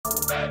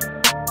Peace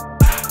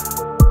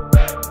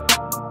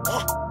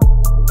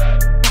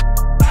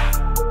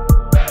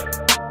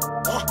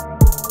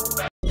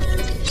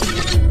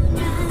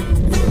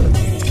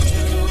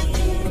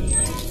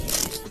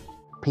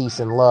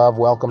and love.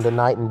 Welcome to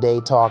Night and Day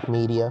Talk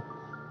Media.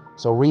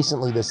 So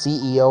recently, the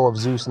CEO of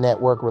Zeus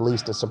Network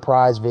released a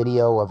surprise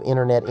video of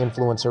internet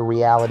influencer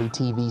reality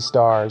TV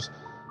stars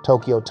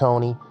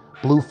Toni,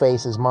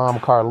 Blueface's mom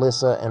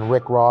Karlissa, and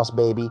Rick Ross'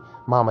 baby,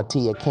 Mama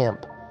Tia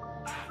Kemp.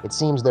 It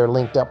seems they're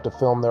linked up to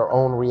film their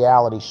own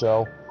reality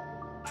show.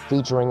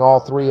 Featuring all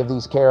three of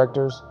these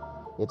characters,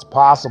 it's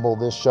possible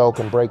this show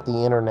can break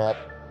the internet.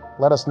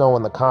 Let us know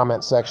in the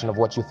comment section of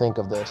what you think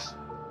of this.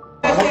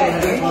 We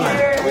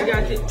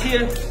got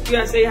Tia, you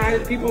gotta say hi to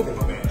the people.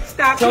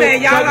 Stop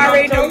playing, y'all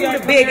already know who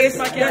the biggest.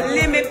 The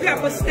lemon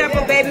pepper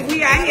stepper, baby.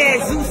 We out here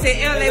at Zeus in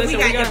LA. We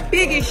got the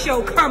biggest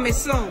show coming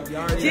soon.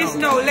 Just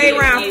know, lay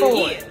around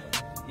for it.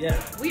 Yeah.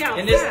 We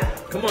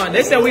outside. Come on,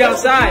 they said we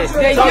outside.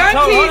 The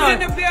young kids in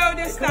the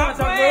building, stop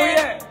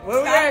playing.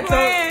 Where we at?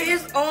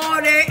 It's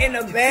all there in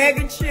a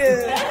bag of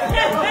chips.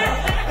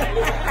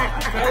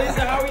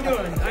 Karlissa, how we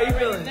doing? How you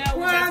feeling? Now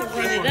we got to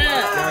run it up. You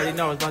already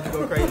know it's about to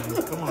go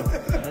crazy. Come on,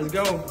 let's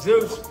go,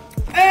 Zeus.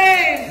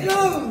 Hey,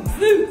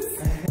 Zeus.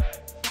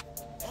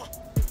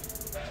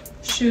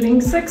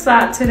 Shooting 6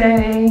 out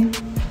today.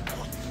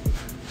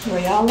 Where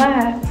y'all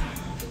at?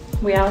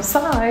 We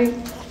outside.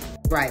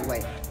 Right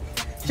way.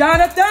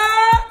 Jonathan!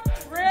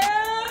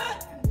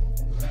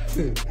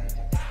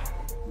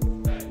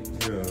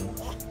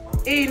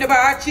 Eating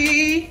about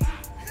cheese.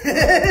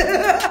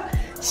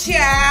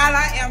 Child,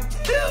 I am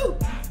too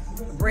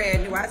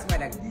brand new. I swear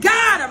to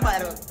God, I'm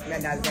mother.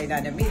 Better not say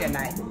nothing to me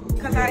tonight.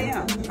 Cause I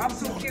am. I'm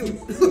so cute.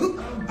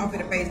 I'm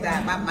finna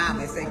FaceTime my mom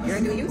and say,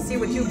 girl, do you see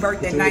what you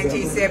birthed in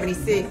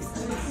 1976?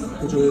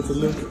 Put your head to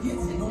lift.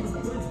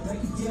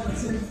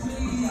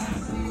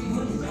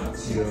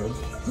 Yeah.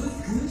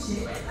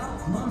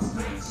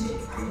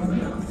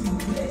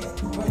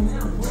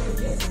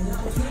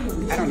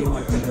 I don't even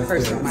want to put the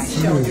person on my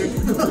shoulder.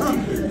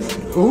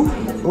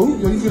 Ooh,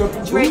 you get up.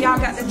 Dre, y'all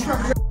got the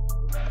truck.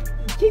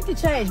 Keep the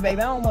change,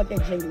 baby. I don't want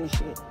that jingling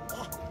shit.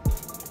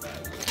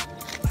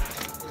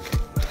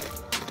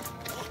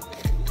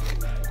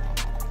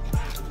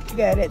 You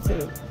got that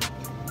too.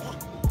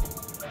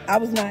 I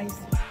was nice.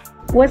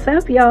 What's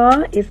up,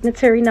 y'all? It's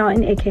Naturi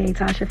Naughton, aka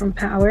Tasha from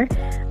Power.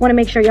 Want to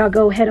make sure y'all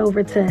go head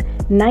over to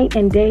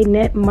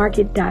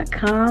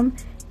nightanddaynetmarket.com.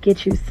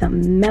 Get you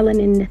some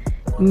melanin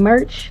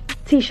merch,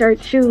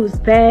 t-shirts, shoes,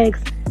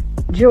 bags,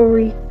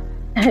 jewelry,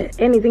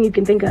 anything you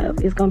can think of.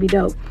 It's gonna be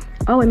dope.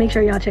 Oh, and make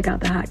sure y'all check out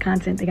the hot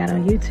content they got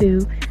on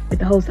YouTube with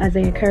the host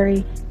Isaiah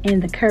Curry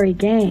and the Curry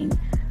Gang.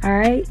 All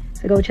right,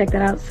 so go check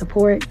that out,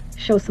 support,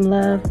 show some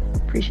love.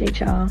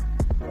 Appreciate y'all.